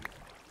 I mean,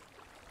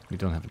 we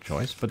don't have a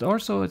choice. But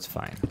also, it's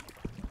fine.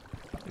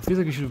 It feels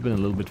like it should have been a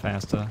little bit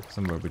faster.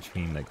 Somewhere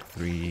between like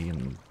 3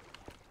 and...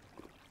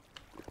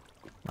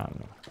 I don't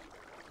know.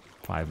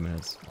 5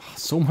 minutes. Oh,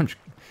 so much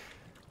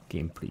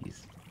game,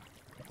 please.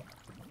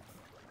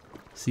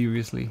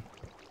 Seriously?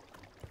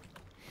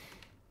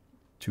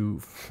 2,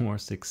 4,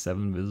 6,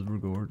 7 visible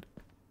gourd.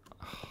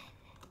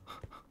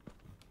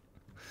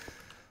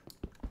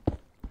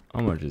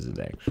 How much is it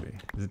actually?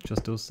 Is it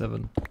just those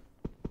 7?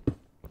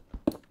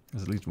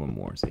 There's at least 1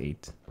 more. It's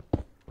 8.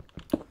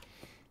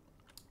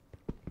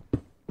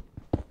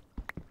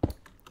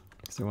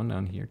 Is there one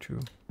down here too?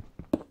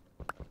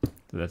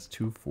 So that's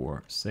 2,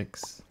 4,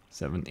 6,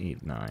 7,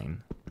 8,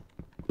 9.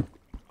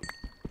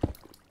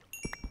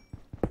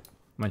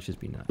 Might just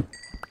be 9.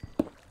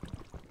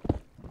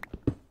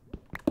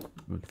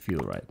 Would feel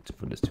right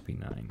for this to be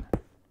 9.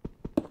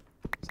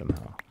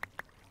 Somehow.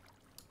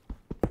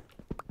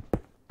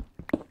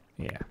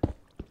 Yeah.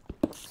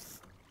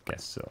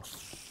 Guess so.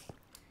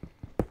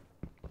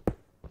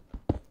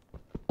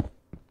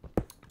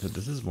 So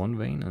this is 1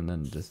 vein and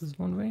then this is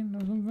 1 vein or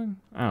something?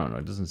 I don't know,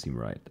 it doesn't seem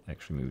right.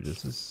 Actually, maybe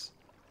this is...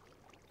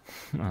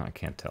 Oh, I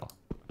can't tell.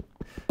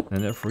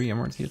 And there are 3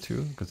 emeralds here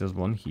too, because there's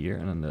 1 here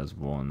and then there's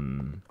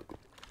 1...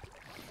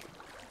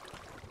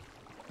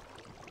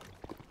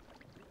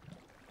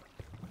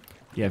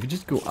 Yeah, if you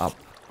just go up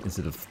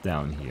instead of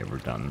down here, we're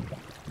done.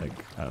 Like,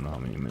 I don't know how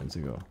many minutes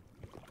ago.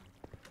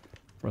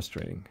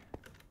 Frustrating.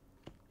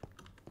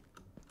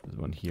 There's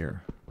 1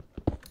 here.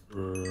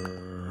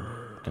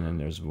 And then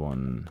there's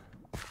 1...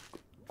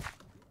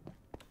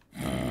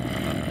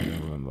 I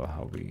don't remember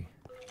how we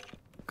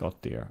got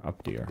there,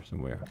 up there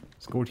somewhere.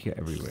 It's gold here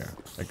everywhere.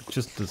 Like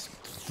just this,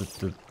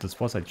 the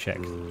spots I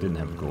checked didn't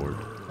have gold.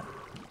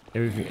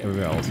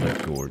 Everywhere else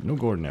had gold. No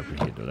gold never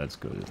here though. That's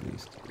good at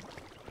least.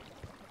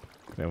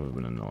 That would have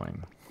been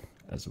annoying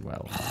as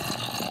well.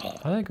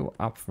 How do I go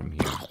up from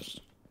here?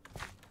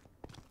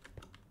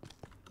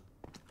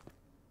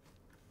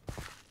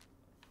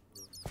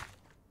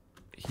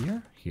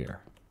 Here? Here.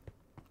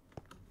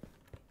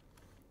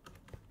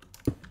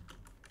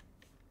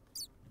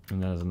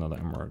 And there's another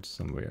emerald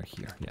somewhere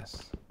here,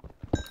 yes.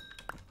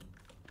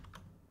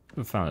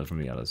 I found it from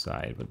the other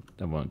side, but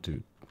I wanted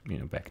to, you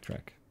know,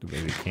 backtrack the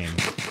way we came.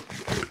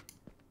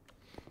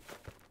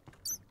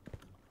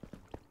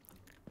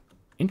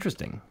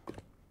 Interesting.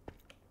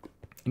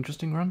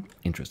 Interesting run?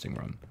 Interesting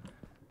run.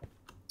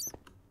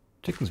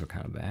 Chickens were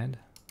kind of bad.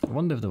 I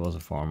wonder if there was a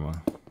farmer.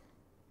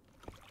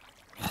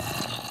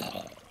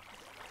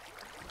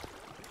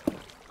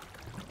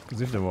 Because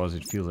if there was,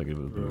 it feels like it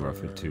would be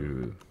worth it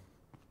to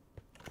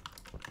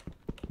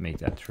make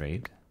that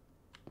trade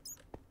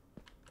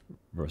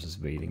versus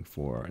waiting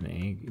for an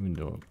egg, even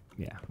though,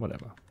 yeah,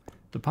 whatever.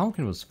 The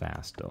pumpkin was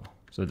fast though,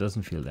 so it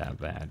doesn't feel that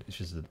bad. It's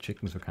just the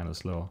chickens were kind of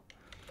slow.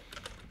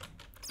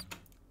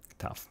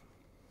 Tough.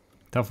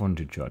 Tough one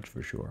to judge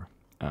for sure.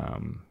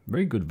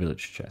 Very good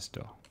village chest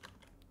though.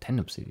 10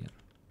 obsidian.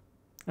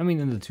 I mean,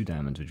 and the 2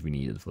 diamonds which we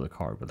needed for the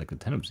card, but like the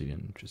 10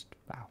 obsidian, just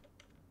wow.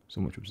 So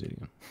much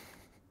obsidian.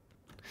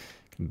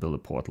 Can build a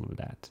portal with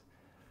that.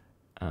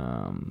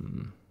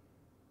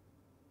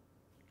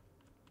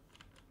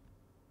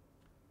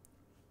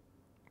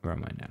 Where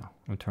am I now?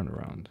 I'm turned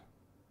around.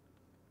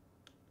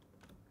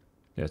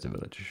 There's the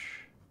village.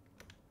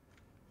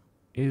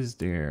 Is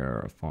there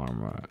a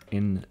farmer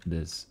in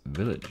this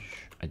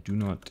village? I do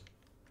not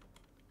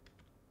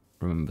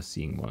remember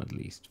seeing one at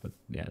least, but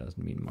yeah, it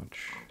doesn't mean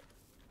much.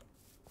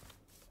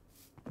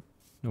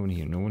 No one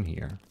here, no one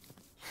here.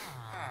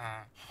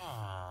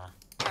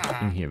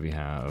 In here we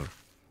have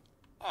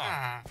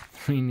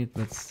 3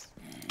 nitwits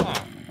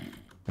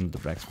and the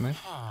blacksmith,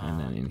 and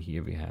then in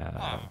here we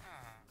have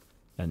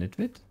a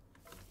nitwit,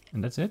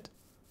 and that's it?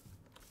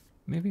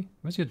 Maybe?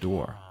 Where's your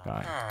door,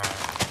 guy?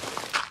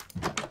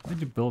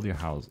 Why'd you build your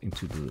house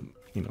into the,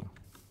 you know,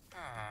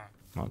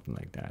 mountain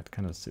like that?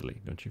 Kind of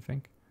silly, don't you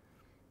think?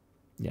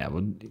 Yeah,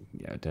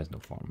 yeah, there's no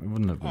farm. It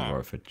wouldn't have been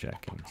worth it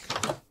checking.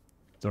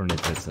 There are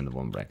nitwits and the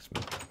 1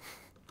 blacksmith.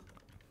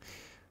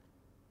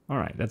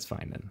 Alright, that's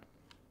fine then.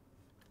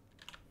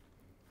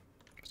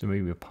 So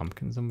maybe a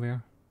pumpkin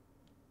somewhere?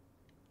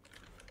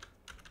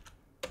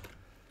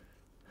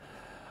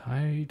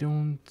 I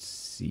don't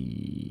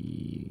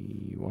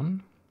see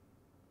one.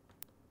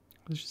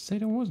 Let's just say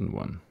there wasn't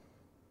one.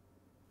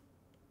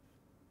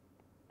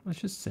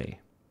 Let's just say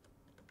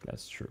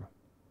that's true.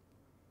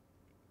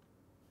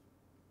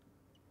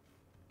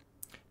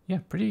 Yeah,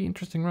 pretty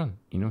interesting run.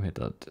 You know, hit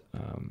that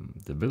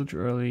the village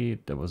early.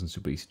 That wasn't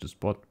super easy to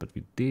spot, but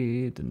we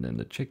did. And then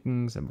the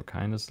chickens, and were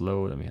kind of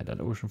slow. Then we had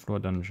that ocean floor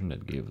dungeon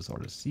that gave us all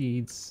the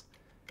seeds.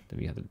 Then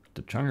we had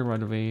the jungle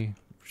right away,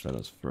 which let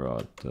us throw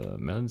out the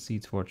melon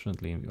seeds,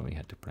 fortunately. And we only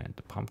had to plant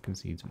the pumpkin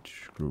seeds,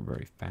 which grew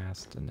very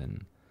fast. And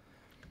then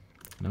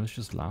now it's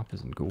just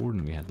lapis and gold,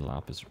 and we had the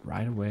lapis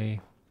right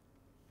away.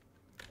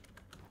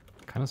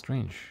 Kind of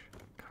strange.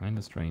 Kind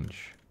of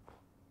strange.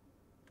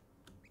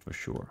 For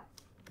sure.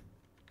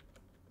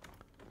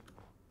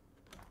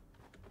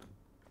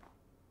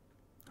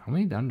 How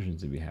many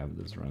dungeons did we have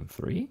this run?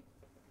 3?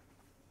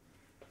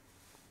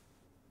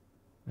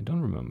 I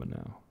don't remember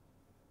now.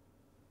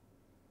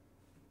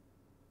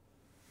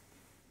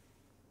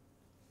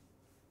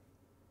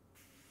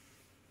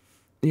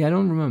 Yeah, I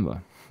don't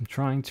remember. I'm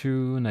trying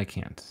to, and I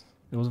can't.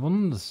 There was one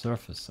on the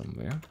surface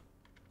somewhere.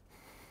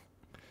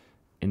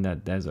 In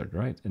that desert,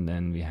 right? And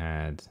then we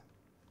had...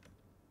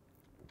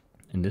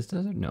 In this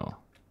desert? No.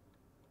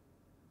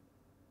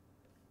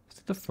 Is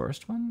it the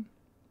first one?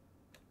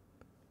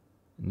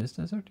 In this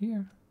desert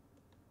here?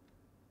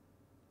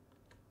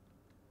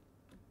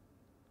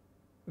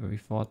 Where we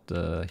fought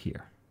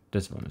here.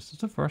 This one. Is this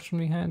the first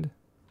one we had?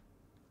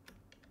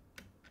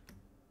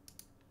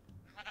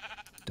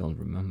 Don't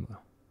remember.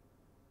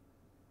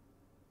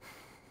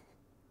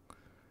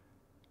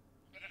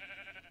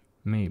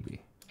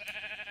 Maybe.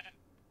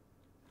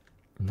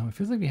 No, it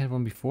feels like we had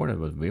one before that,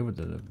 but where would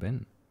that have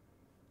been?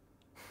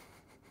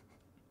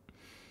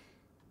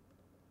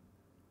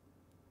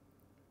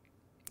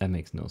 That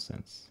makes no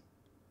sense.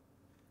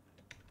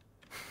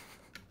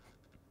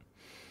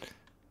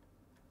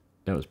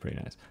 That was pretty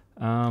nice.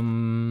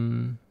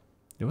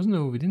 There was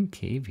no, we didn't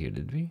cave here,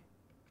 did we?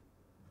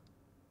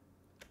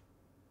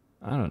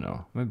 I don't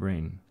know. My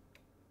brain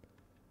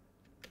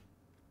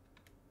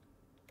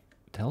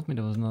tells me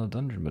there was another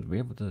dungeon, but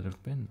where would that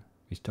have been?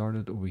 We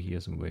started over here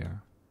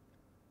somewhere.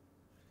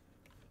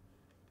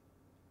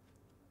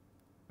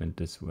 Went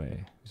this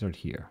way. We started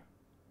here.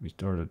 We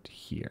started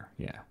here.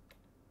 Yeah.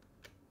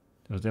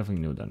 There was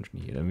definitely no dungeon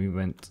here. Then we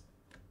went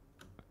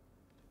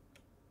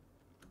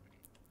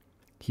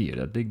here.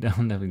 That dig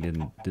down definitely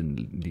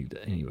didn't lead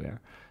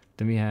anywhere.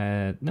 Then we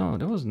had no,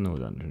 there was no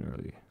dungeon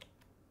early.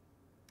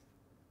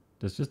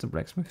 there's just a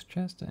blacksmith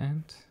chest,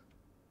 and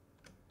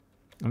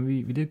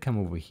we did come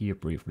over here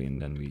briefly,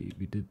 and then we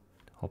did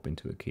hop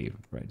into a cave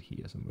right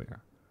here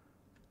somewhere.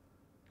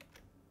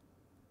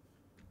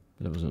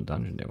 But there was no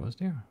dungeon there, was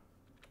there?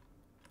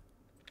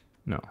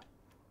 No.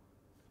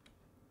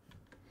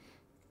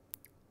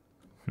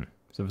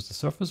 So it was the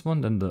surface one,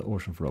 then the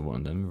ocean floor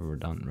one, then we were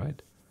done,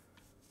 right?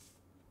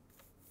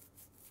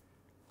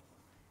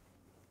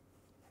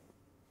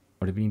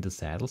 Or did we need the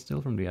saddle still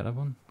from the other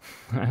one?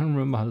 I don't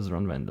remember how this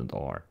run went at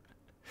all.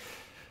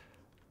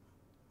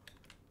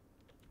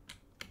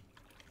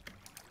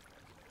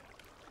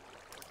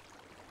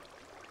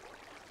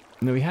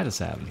 No, we had a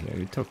saddle here,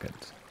 we took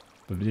it.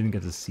 But we didn't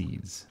get the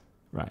seeds.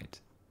 Right.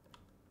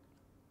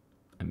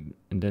 And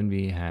then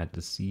we had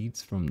the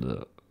seeds from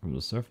the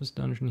surface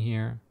dungeon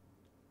here.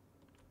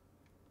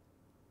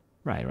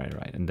 Right.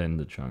 And then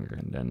the chunker,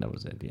 and then that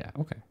was it. Yeah,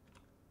 okay.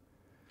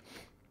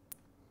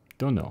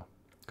 Don't know.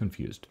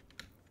 Confused.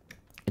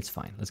 It's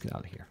fine. Let's get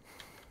out of here.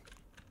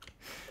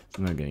 It's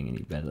not getting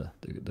any better,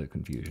 the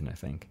confusion, I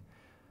think.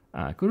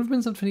 Could have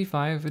been sub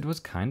 25. It was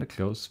kind of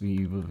close.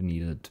 We would have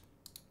needed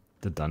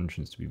the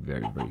dungeons to be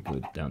very, very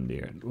good down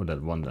there. Or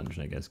that one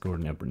dungeon, I guess.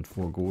 Golden Apple and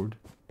 4 gold.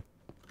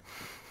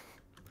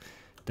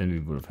 Then we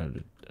would have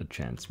had a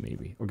chance,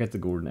 maybe. Or get the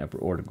Golden Apple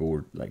or the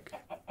gold, like...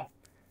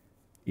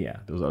 Yeah,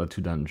 those other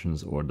 2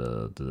 dungeons or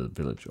the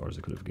village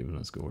also could have given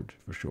us gold,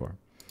 for sure.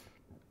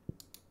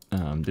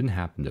 Didn't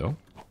happen, though.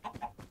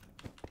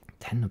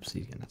 10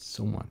 obsidian, that's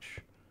so much.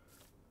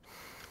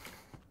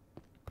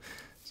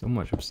 So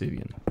much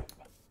obsidian.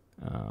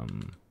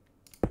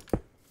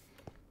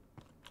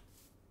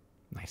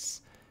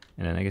 Nice.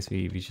 And then I guess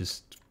we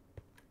just...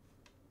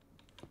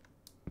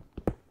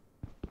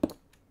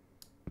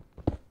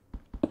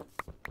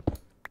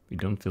 We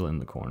don't fill in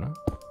the corner.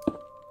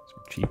 It's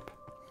cheap.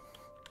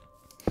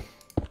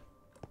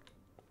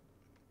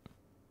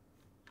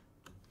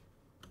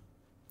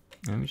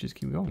 And we just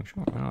keep going,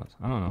 sure, why not?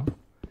 I don't know.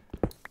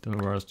 Don't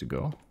know where else to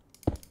go.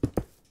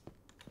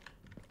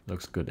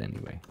 Looks good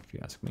anyway, if you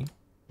ask me.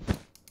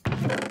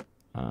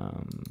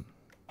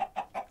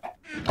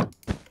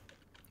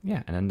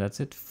 Yeah, and then that's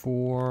it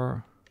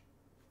for...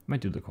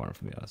 Might do the corner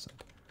from the other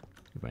side,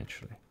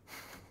 eventually.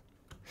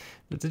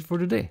 That's it for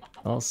today.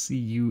 I'll see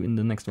you in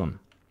the next one.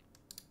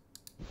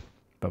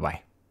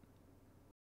 Bye-bye.